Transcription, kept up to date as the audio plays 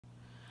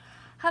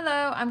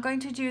Hello, I'm going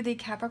to do the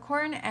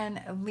Capricorn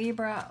and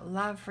Libra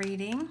love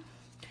reading.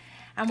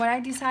 And what I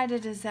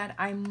decided is that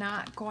I'm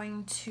not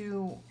going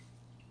to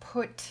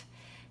put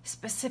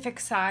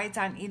specific sides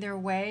on either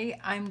way.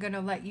 I'm going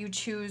to let you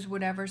choose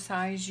whatever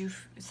side you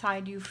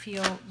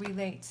feel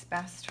relates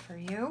best for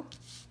you.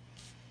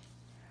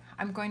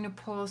 I'm going to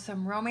pull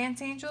some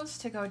romance angels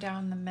to go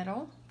down the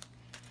middle.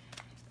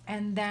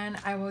 And then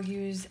I will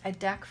use a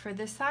deck for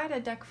this side, a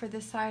deck for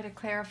this side, a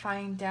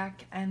clarifying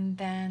deck, and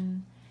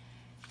then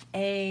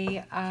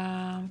a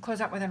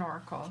close out with an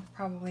oracle,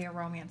 probably a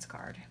romance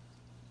card.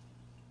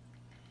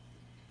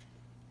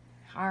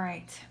 All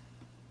right.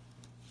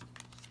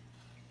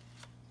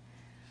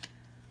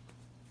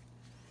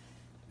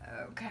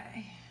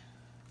 Okay.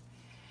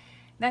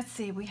 Let's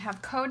see. We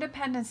have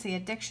codependency.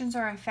 Addictions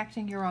are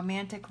affecting your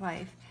romantic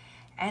life.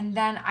 And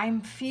then I'm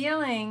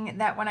feeling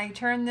that when I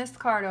turn this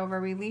card over,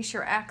 release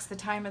your ex, the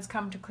time has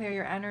come to clear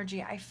your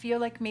energy. I feel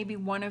like maybe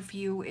one of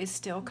you is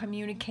still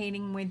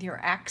communicating with your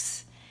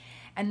ex,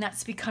 and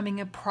that's becoming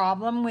a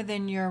problem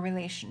within your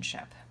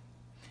relationship.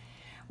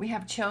 We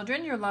have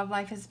children. Your love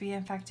life is being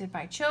affected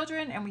by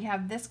children. And we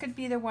have, this could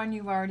be the one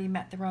you've already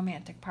met, the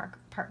romantic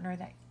partner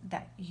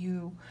that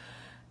you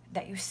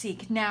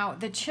seek. Now,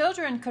 the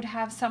children could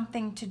have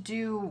something to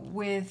do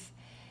with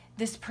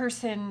this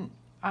person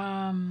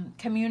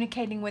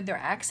communicating with their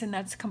ex, and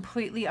that's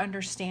completely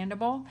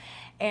understandable,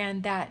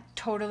 and that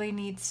totally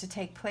needs to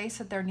take place,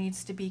 that there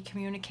needs to be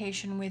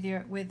communication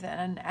with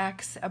an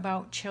ex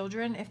about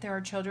children if there are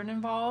children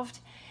involved.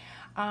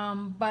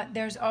 But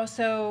there's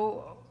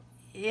also,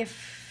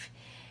 if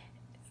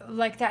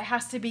like, that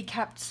has to be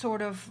kept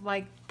sort of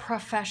like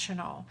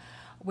professional,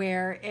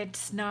 where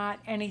it's not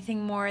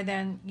anything more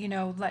than, you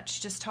know,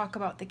 let's just talk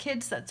about the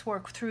kids, let's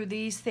work through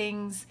these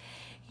things,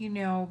 you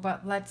know,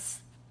 but let's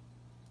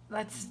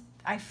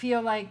I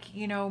feel like,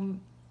 you know,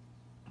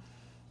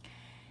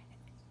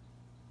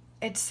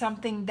 it's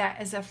something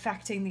that is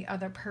affecting the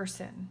other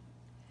person.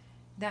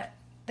 That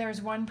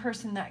there's one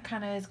person that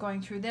kind of is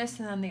going through this,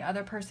 and then the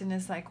other person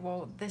is like,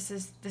 well, this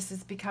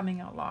is becoming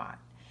a lot.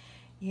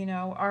 You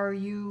know, are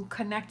you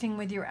connecting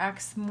with your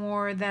ex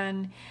more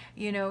than,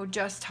 you know,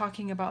 just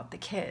talking about the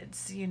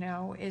kids? You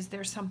know, is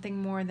there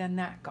something more than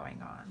that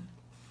going on?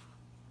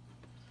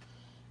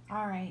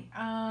 All right.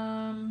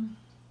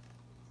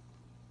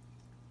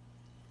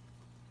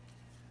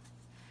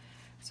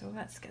 So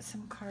let's get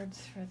some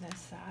cards for this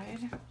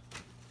side.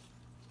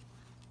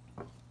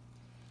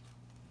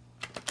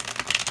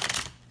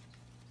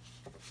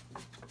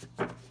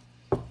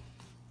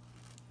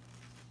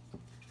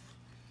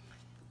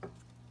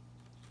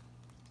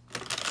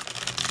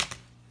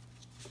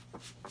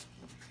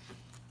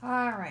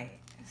 All right,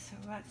 so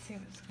let's see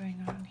what's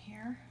going on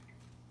here.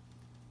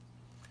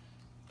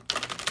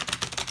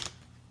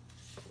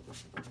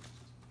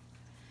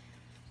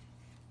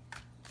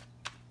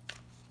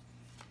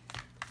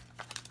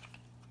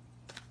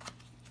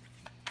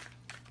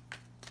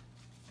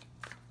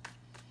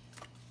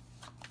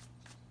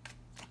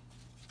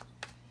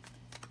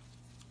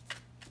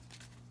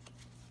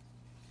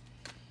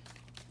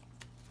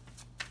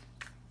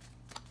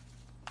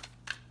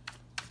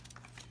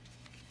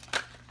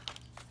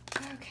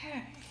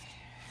 Okay,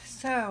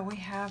 so we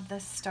have the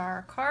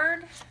Star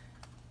card,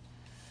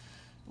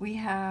 we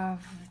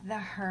have the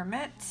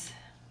Hermit,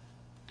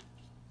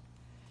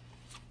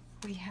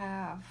 we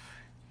have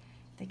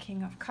the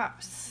King of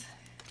Cups,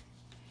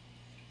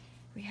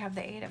 we have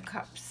the Eight of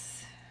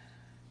Cups,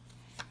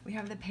 we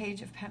have the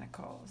Page of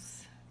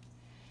Pentacles,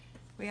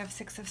 we have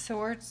Six of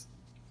Swords,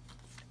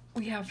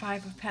 we have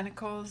Five of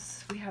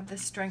Pentacles, we have the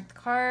Strength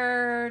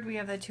card, we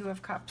have the Two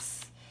of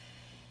Cups,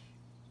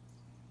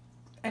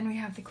 and we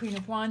have the Queen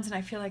of Wands, and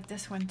I feel like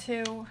this one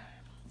too,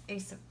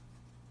 Ace of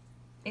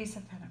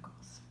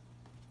Pentacles.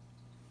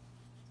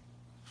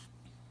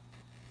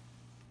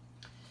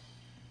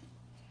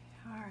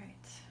 All right.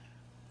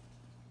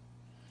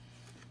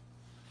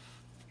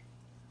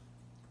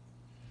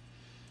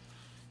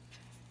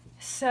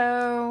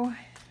 So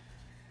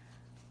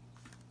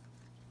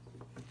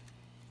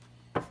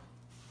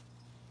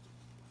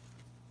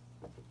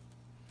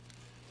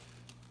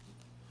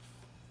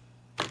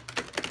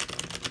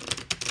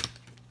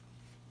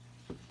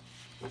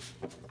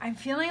I'm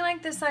feeling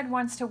like this side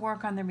wants to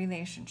work on the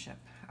relationship.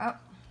 Oh,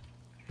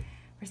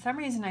 for some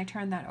reason I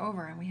turned that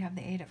over, and we have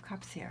the Eight of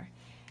Cups here.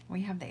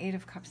 We have the Eight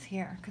of Cups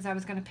here, because I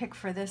was going to pick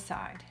for this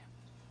side.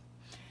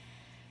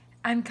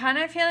 I'm kind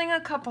of feeling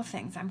a couple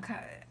things.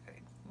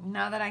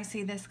 Now that I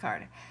see this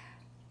card,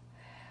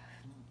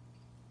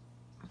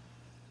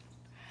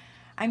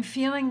 I'm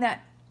feeling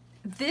that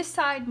this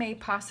side may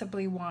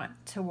possibly want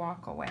to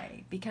walk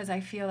away, because I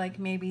feel like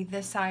maybe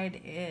this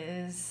side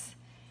is...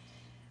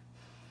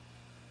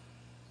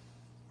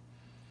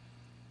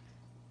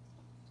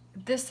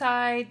 This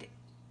side,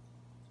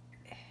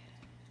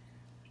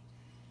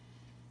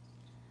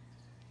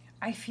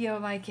 I feel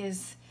like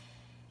this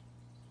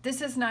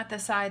is not the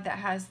side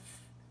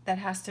that that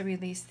has to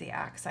release the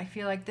ex. I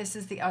feel like this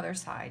is the other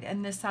side,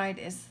 and this side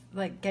is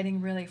like getting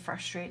really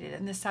frustrated,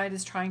 and this side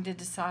is trying to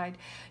decide,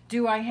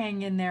 do I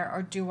hang in there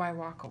or do I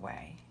walk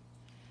away?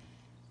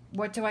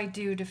 What do I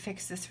do to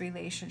fix this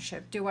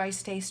relationship? Do I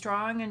stay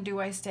strong and do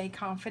I stay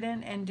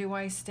confident and do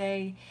I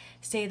stay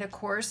the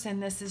course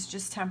and this is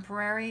just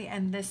temporary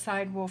and this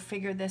side will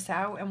figure this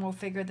out and we'll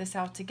figure this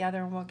out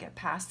together and we'll get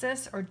past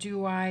this? Or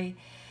do I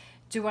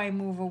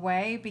move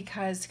away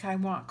because I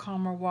want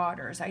calmer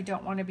waters? I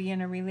don't want to be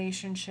in a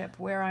relationship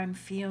where I'm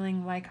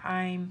feeling like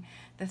I'm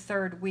the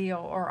third wheel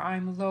or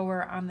I'm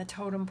lower on the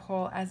totem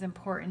pole as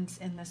importance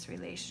in this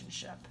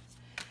relationship.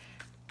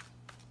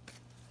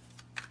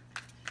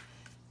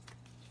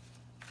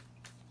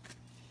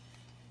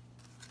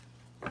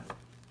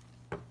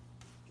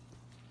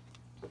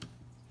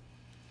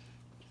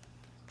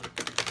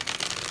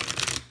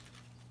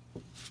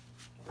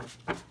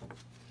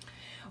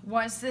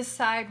 Was this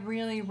side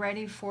really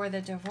ready for the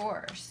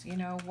divorce? You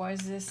know, was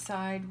this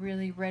side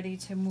really ready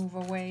to move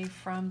away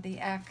from the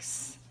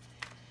ex?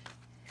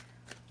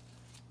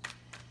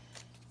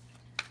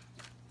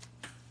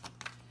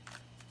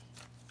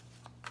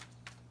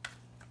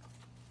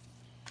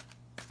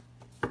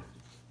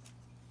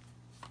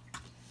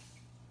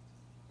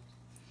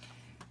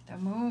 The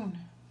Moon,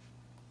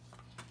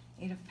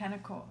 8 of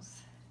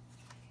Pentacles,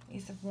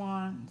 Ace of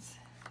Wands,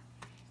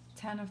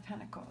 10 of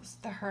Pentacles,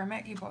 the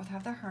Hermit, you both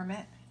have the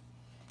Hermit,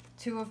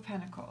 2 of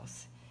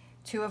Pentacles,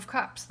 2 of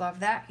Cups, love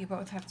that, you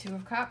both have 2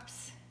 of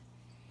Cups.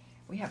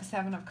 We have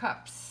 7 of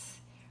Cups,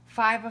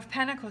 5 of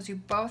Pentacles, you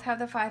both have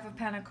the 5 of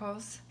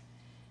Pentacles.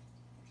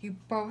 You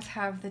both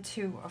have the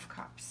 2 of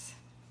Cups.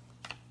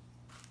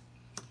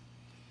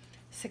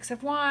 6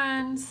 of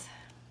Wands,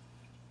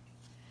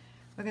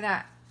 look at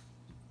that.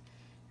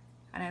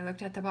 And I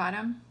looked at the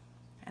bottom,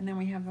 and then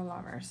we have the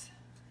Lovers.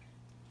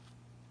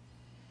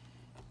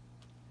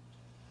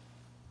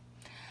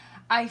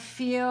 I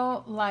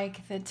feel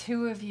like the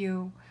two of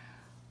you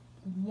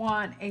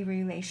want a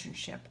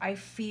relationship. I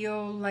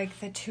feel like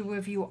the two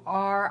of you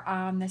are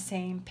on the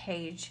same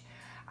page.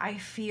 I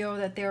feel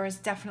that there is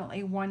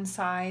definitely one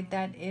side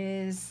that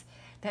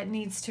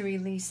needs to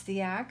release the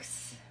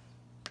ex.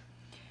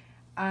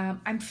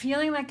 I'm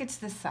feeling like it's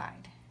this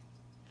side.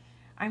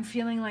 I'm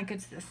feeling like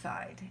it's this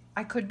side.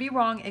 I could be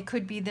wrong. It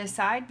could be this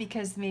side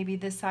because maybe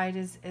this side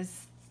is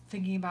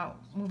thinking about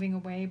moving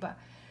away. But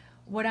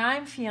what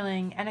I'm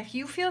feeling, and if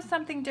you feel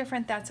something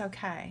different, that's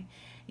okay.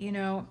 You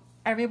know,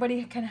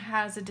 everybody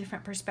has a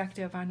different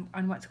perspective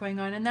on what's going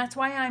on. And that's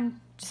why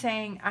I'm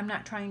saying, I'm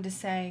not trying to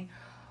say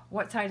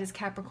what side is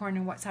Capricorn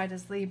and what side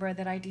is Libra,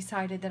 that I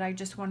decided that I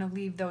just want to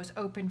leave those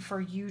open for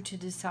you to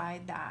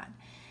decide that.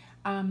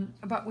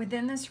 But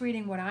within this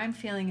reading, what I'm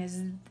feeling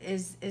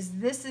is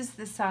this is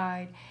the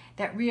side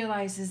that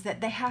realizes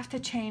that they have to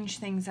change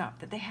things up,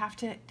 that they have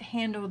to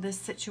handle this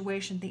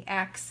situation, the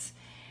ex,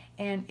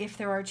 and if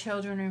there are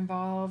children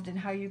involved and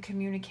how you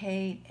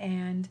communicate,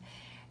 and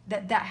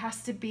that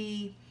has to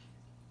be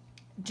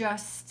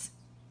just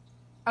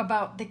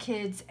about the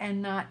kids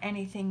and not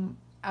anything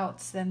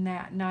else than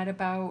that. Not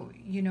about,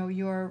 you know,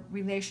 your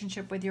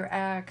relationship with your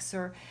ex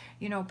or,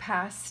 you know,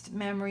 past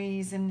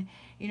memories and,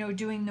 you know,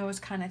 doing those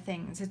kind of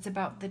things. It's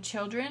about the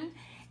children,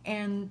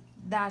 and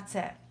that's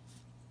it.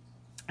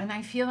 And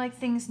I feel like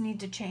things need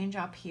to change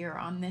up here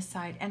on this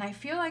side. And I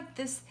feel like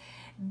this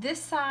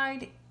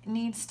side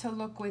needs to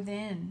look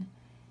within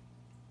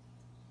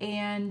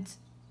and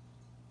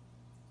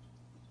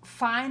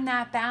find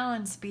that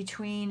balance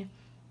between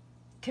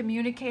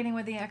communicating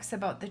with the ex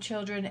about the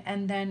children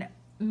and then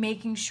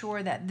making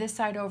sure that this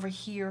side over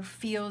here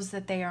feels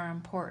that they are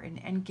important,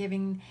 and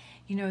giving,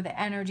 you know, the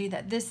energy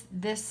that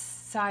this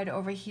side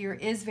over here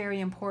is very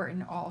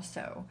important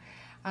also.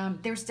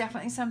 There's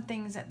definitely some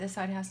things that this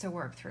side has to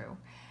work through.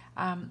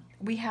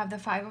 We have the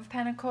 5 of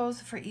Pentacles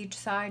for each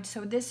side,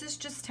 so this is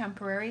just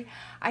temporary.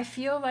 I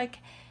feel like,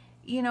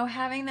 you know,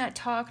 having that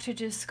talk to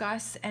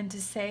discuss and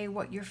to say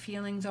what your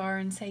feelings are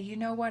and say, you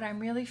know what, I'm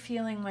really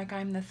feeling like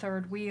I'm the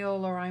third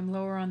wheel or I'm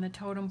lower on the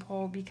totem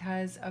pole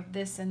because of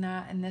this and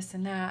that and this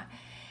and that.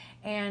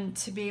 And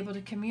to be able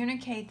to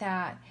communicate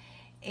that,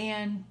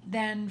 and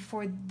then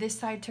for this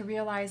side to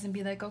realize and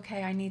be like,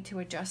 okay, I need to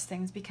adjust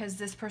things because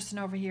this person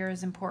over here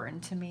is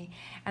important to me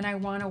and I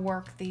want to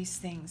work these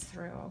things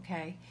through,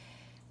 okay?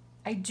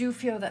 I do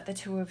feel that the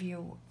two of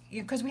you,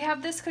 because we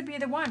have, this could be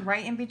the one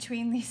right in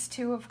between these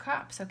 2 of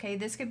Cups, okay?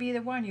 This could be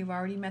the one. You've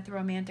already met the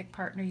romantic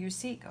partner you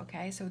seek,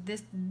 okay? So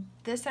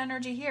this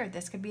energy here,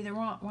 this could be the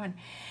wrong one.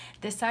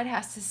 This side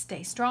has to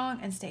stay strong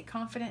and stay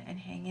confident and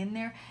hang in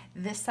there.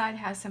 This side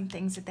has some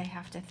things that they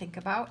have to think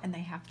about and they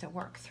have to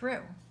work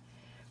through.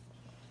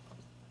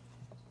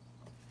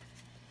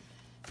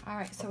 All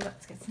right, so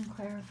let's get some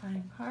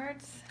clarifying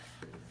cards.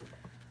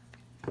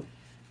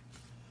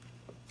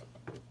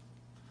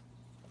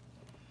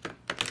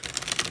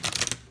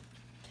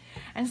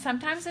 And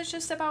sometimes it's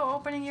just about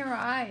opening your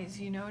eyes,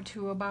 you know,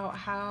 to about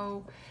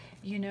how,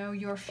 you know,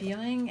 you're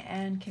feeling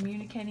and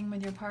communicating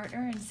with your partner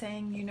and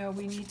saying, you know,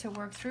 we need to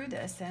work through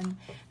this and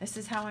this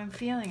is how I'm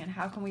feeling and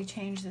how can we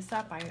change this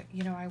up?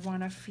 I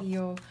want to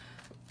feel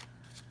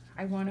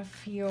I want to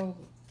feel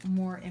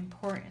more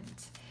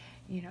important.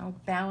 You know,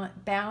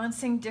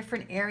 balancing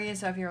different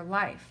areas of your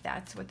life.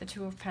 That's what the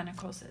Two of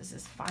Pentacles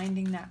is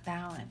finding that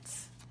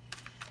balance.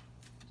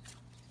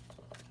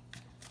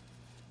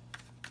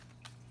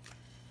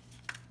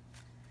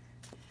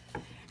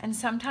 And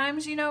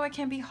sometimes, you know, it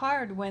can be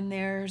hard when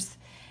there's,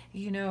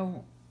 you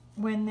know,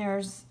 when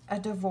there's a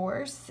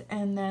divorce,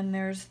 and then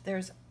there's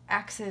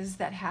exes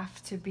that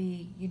have to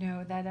be, you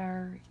know, that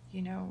are,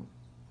 you know,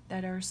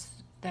 that are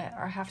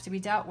have to be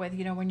dealt with.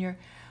 You know, when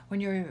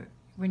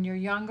you're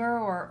younger,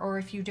 or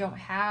if you don't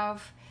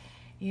have,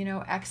 you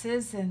know,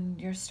 exes and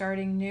you're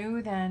starting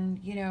new, then,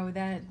 you know,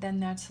 then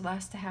that's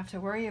less to have to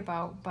worry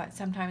about. But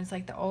sometimes,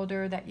 like, the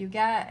older that you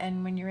get,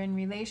 and when you're in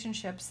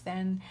relationships,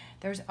 then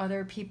there's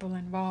other people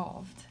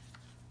involved.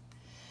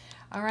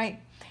 All right,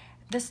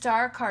 the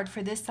Star card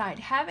for this side,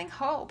 having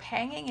hope,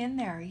 hanging in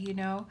there, you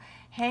know,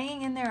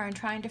 hanging in there and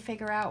trying to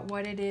figure out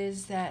what it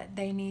is that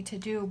they need to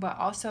do, but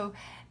also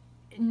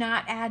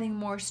not adding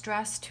more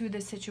stress to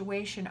the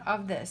situation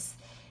of this,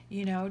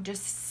 you know,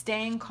 just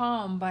staying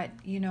calm, but,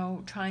 you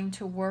know, trying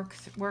to work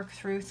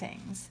through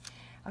things.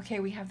 Okay,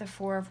 we have the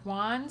Four of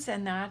Wands,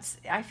 and that's,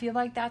 I feel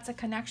like that's a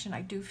connection.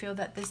 I do feel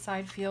that this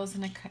side feels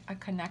a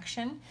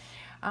connection.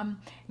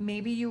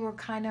 Maybe you were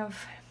kind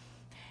of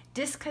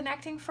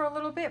disconnecting for a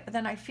little bit, but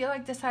then I feel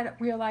like this side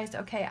realized,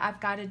 okay, I've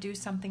got to do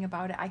something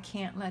about it. I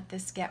can't let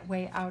this get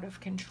way out of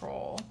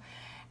control.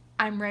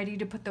 I'm ready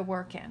to put the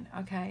work in,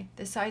 okay?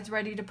 This side's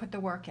ready to put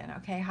the work in,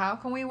 okay? How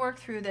can we work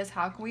through this?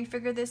 How can we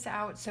figure this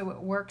out so it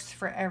works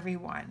for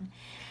everyone?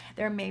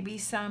 There may be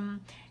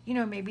some, you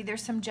know, maybe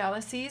there's some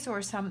jealousies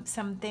or some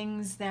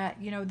things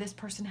that, you know, this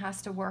person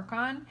has to work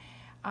on.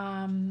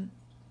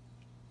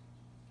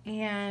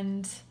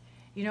 And,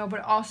 you know,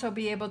 but also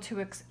be able to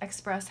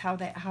express how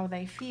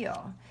they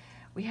feel.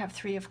 We have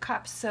Three of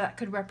Cups, so that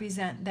could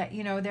represent that,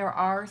 you know, there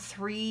are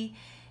three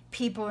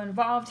people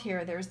involved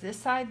here. There's this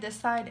side,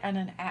 and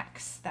an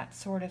ex that's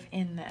sort of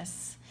in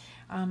this.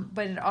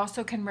 But it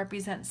also can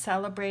represent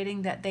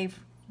celebrating that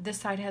this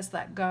side has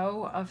let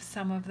go of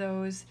some of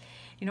those,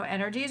 you know,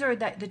 energies, or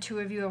that the two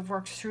of you have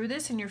worked through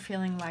this and you're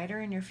feeling lighter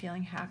and you're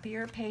feeling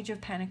happier. Page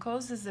of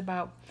Pentacles is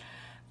about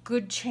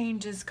good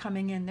changes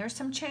coming in. There's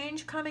some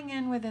change coming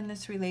in within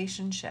this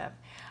relationship,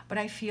 but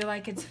I feel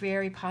like it's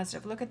very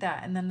positive. Look at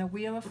that. And then the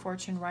Wheel of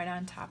Fortune right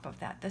on top of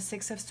that. The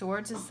Six of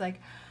Swords is like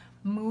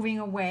moving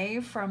away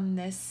from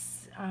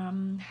this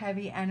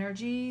heavy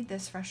energy,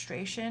 this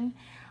frustration,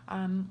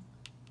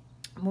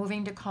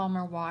 moving to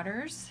calmer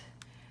waters.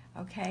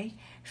 Okay,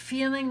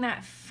 feeling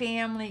that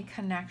family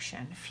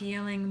connection,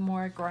 feeling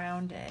more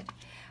grounded.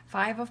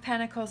 Five of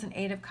Pentacles and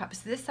Eight of Cups.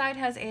 This side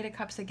has Eight of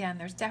Cups again.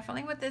 There's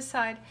definitely with this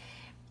side,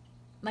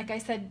 like I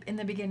said in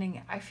the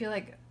beginning, I feel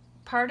like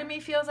part of me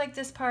feels like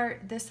this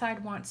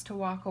side wants to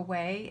walk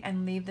away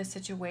and leave the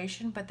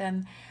situation. But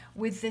then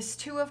with this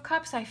Two of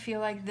Cups, I feel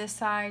like this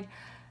side,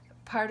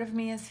 part of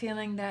me is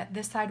feeling that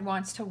this side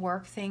wants to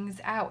work things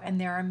out.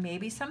 And there are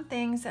maybe some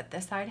things that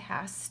this side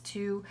has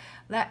to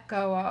let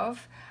go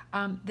of.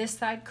 This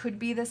side could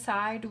be the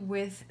side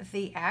with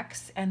the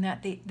ex, and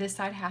that this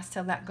side has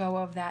to let go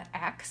of that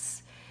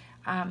ex.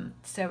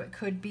 So it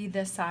could be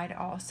this side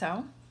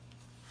also.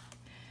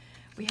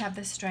 We have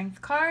the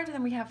Strength card, and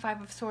then we have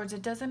Five of Swords.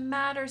 It doesn't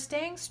matter.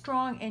 Staying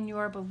strong in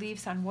your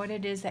beliefs on what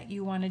it is that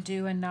you want to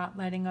do, and not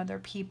letting other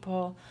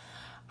people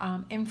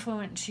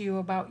influence you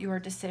about your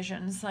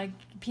decisions. Like,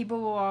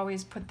 people will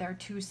always put their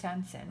 2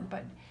 cents in,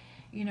 but,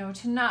 you know,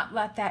 to not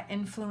let that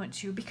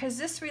influence you, because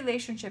this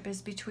relationship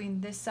is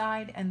between this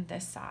side and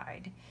this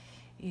side.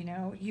 You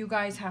know, you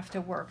guys have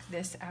to work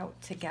this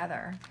out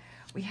together.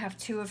 We have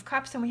Two of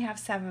Cups and we have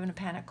Seven of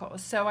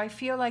Pentacles. So I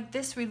feel like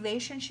this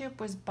relationship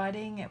was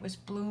budding, it was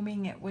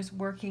blooming, it was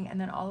working, and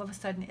then all of a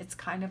sudden it's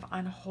kind of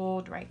on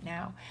hold right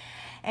now.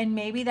 And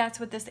maybe that's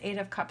what this Eight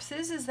of Cups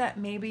is that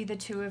maybe the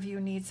two of you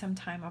need some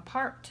time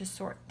apart to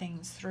sort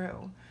things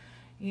through,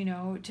 you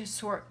know, to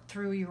sort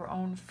through your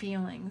own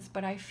feelings.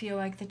 But I feel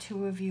like the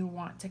two of you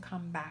want to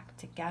come back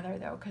together,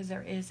 though, because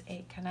there is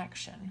a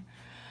connection.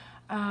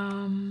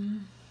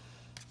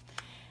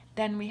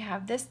 Then we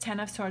have this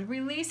Ten of Swords,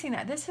 releasing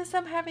that. This is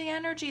some heavy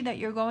energy that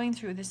you're going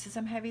through. This is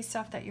some heavy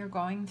stuff that you're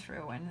going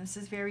through, and this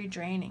is very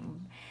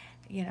draining,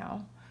 you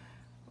know.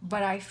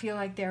 But I feel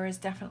like there is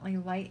definitely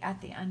light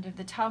at the end of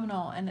the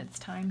tunnel, and it's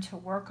time to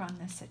work on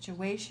this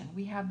situation.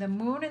 We have the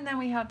Moon, and then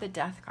we have the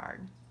Death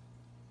card.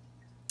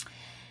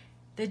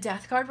 The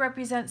Death card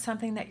represents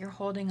something that you're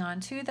holding on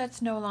to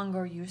that's no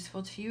longer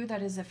useful to you,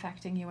 that is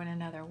affecting you in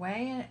another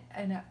way,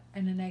 in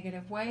a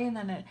negative way. And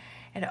then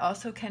it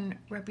also can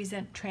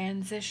represent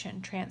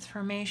transition,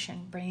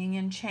 transformation, bringing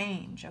in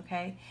change,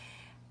 okay?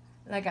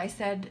 Like I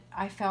said,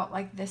 I felt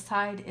like this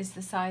side is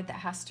the side that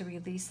has to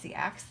release the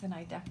ex, and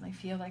I definitely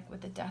feel like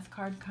with the Death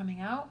card coming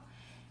out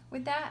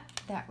with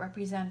that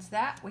represents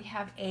that. We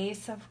have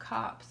Ace of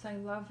Cups. I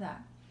love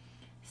that.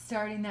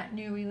 Starting that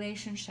new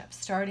relationship,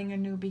 starting a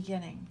new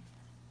beginning.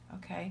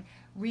 okay?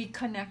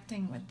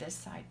 Reconnecting with this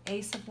side.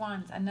 Ace of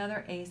Wands,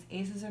 another ace.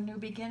 Aces are new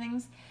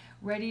beginnings,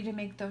 ready to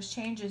make those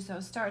changes,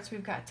 those starts.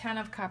 We've got 10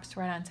 of Cups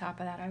right on top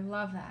of that. I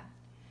love that.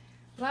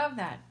 Love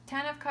that.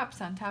 10 of Cups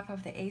on top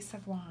of the Ace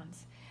of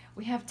Wands.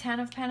 We have 10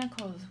 of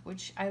Pentacles,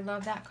 which I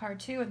love that card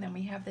too. And then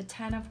we have the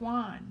 10 of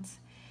Wands.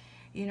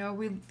 You know,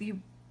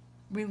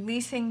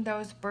 releasing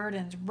those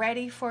burdens,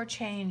 ready for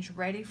change,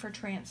 ready for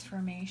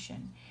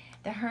transformation.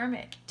 The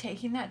Hermit,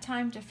 taking that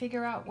time to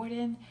figure out what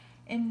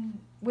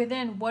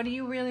within, what do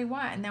you really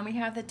want? And then we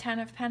have the 10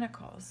 of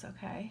Pentacles,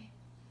 okay?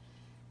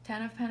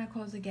 10 of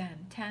Pentacles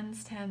again.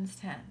 Tens, tens,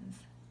 tens.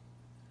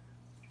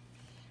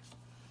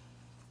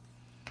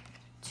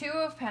 2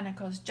 of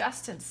Pentacles,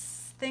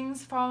 justice,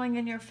 things falling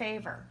in your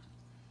favor.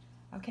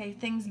 Okay,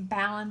 things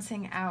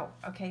balancing out.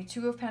 Okay,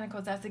 2 of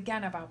Pentacles, that's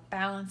again about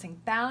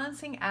balancing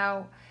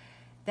out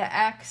the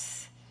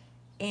ex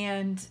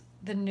and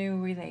the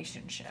new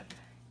relationship.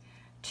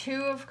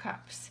 2 of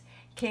Cups,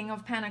 King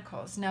of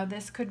Pentacles. Now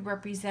this could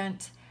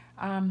represent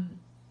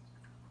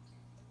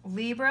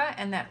Libra,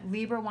 and that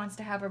Libra wants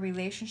to have a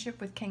relationship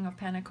with King of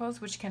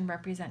Pentacles, which can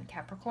represent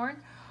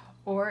Capricorn.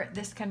 Or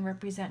this can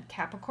represent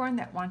Capricorn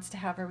that wants to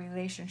have a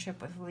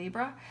relationship with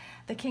Libra.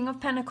 The King of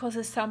Pentacles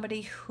is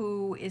somebody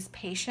who is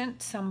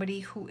patient, somebody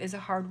who is a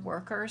hard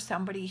worker,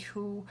 somebody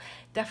who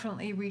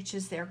definitely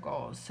reaches their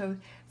goals. So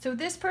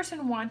this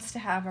person wants to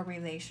have a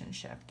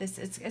relationship.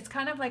 It's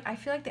kind of like, I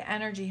feel like the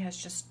energy has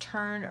just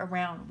turned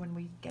around when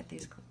we've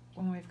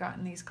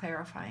gotten these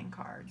clarifying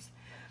cards.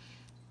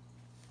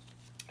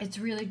 It's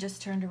really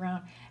just turned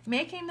around.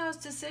 Making those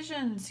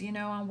decisions, you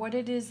know, on what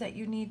it is that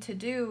you need to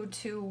do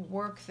to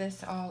work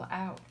this all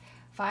out.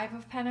 5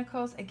 of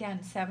Pentacles,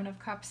 again, 7 of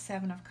Cups,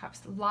 7 of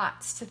Cups.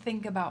 Lots to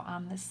think about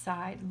on this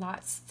side,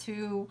 lots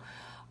to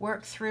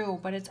work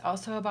through, but it's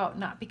also about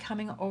not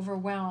becoming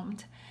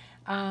overwhelmed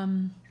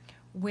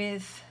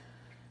with,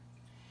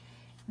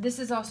 this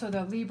is also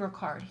the Libra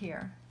card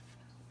here.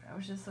 I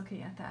was just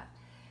looking at that.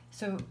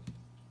 So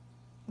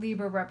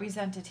Libra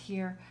represented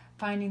here,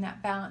 finding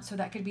that balance. So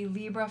that could be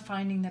Libra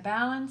finding the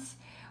balance,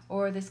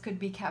 or this could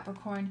be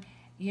Capricorn,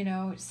 you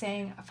know,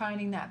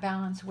 finding that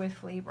balance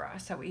with Libra.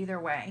 So either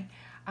way,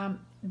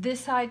 this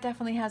side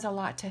definitely has a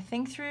lot to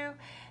think through.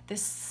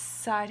 This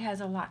side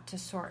has a lot to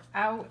sort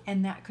out,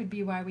 and that could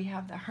be why we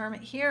have the Hermit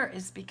here,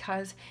 is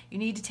because you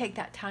need to take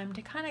that time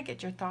to kind of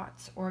get your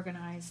thoughts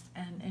organized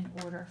and in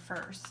order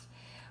first.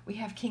 We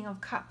have King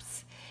of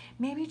Cups.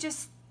 Maybe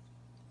just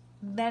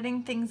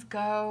letting things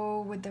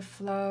go with the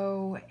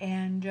flow,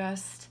 and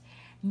just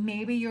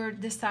maybe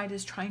this side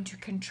is trying to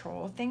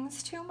control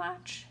things too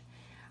much,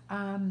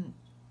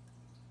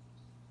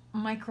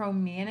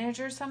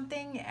 micromanage or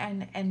something,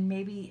 and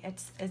maybe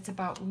it's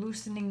about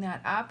loosening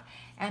that up.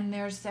 And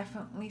there's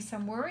definitely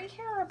some worry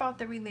here about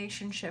the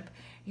relationship,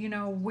 you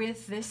know,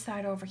 with this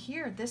side over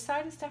here. This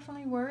side is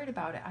definitely worried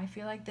about it. I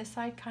feel like this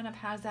side kind of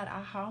has that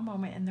aha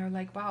moment, and they're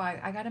like, wow,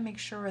 I got to make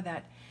sure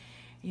that,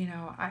 you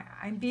know,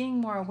 I'm being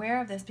more aware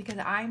of this, because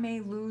I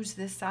may lose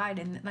this side.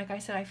 And like I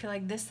said, I feel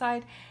like this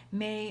side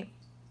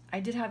I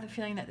did have the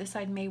feeling that this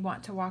side may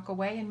want to walk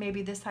away, and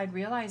maybe this side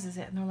realizes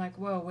it, and they're like,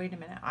 whoa, wait a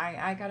minute,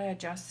 I got to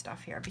adjust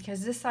stuff here,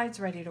 because this side's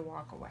ready to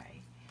walk away.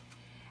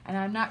 And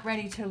I'm not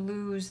ready to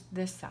lose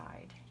this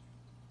side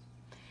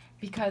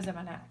because of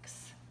an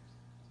ex.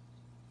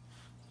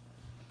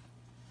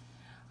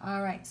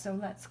 All right, so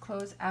let's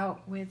close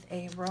out with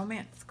a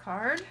romance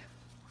card.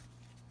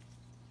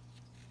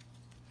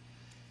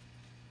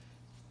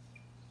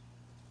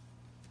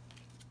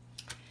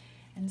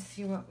 And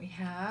see what we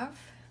have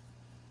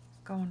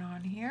going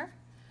on here.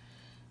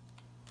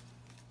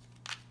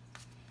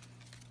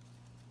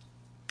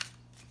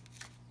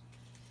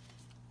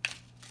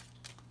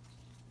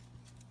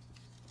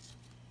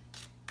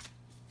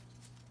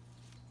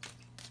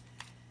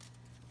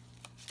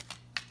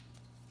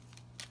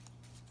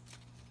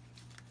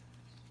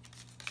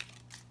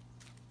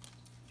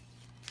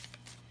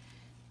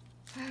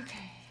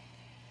 Okay.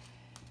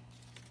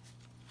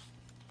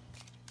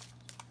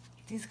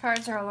 These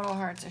cards are a little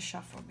hard to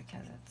shuffle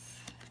because it's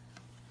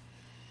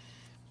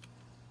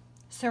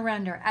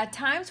surrender. At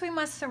times we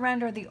must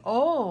surrender the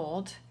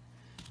old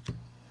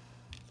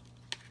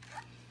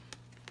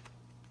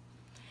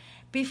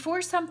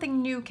before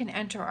something new can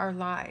enter our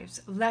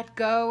lives. Let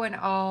go and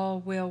all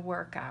will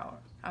work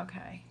out.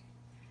 Okay.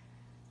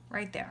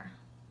 Right there.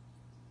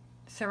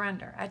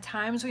 Surrender. At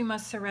times we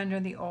must surrender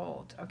the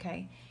old.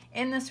 Okay.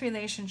 In this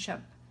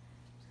relationship.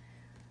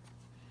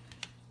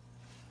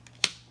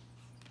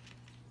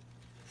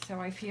 So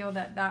I feel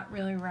that that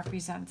really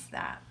represents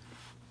that.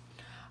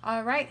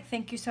 All right.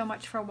 Thank you so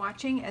much for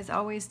watching. As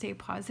always, stay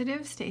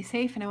positive, stay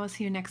safe, and I will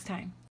see you next time.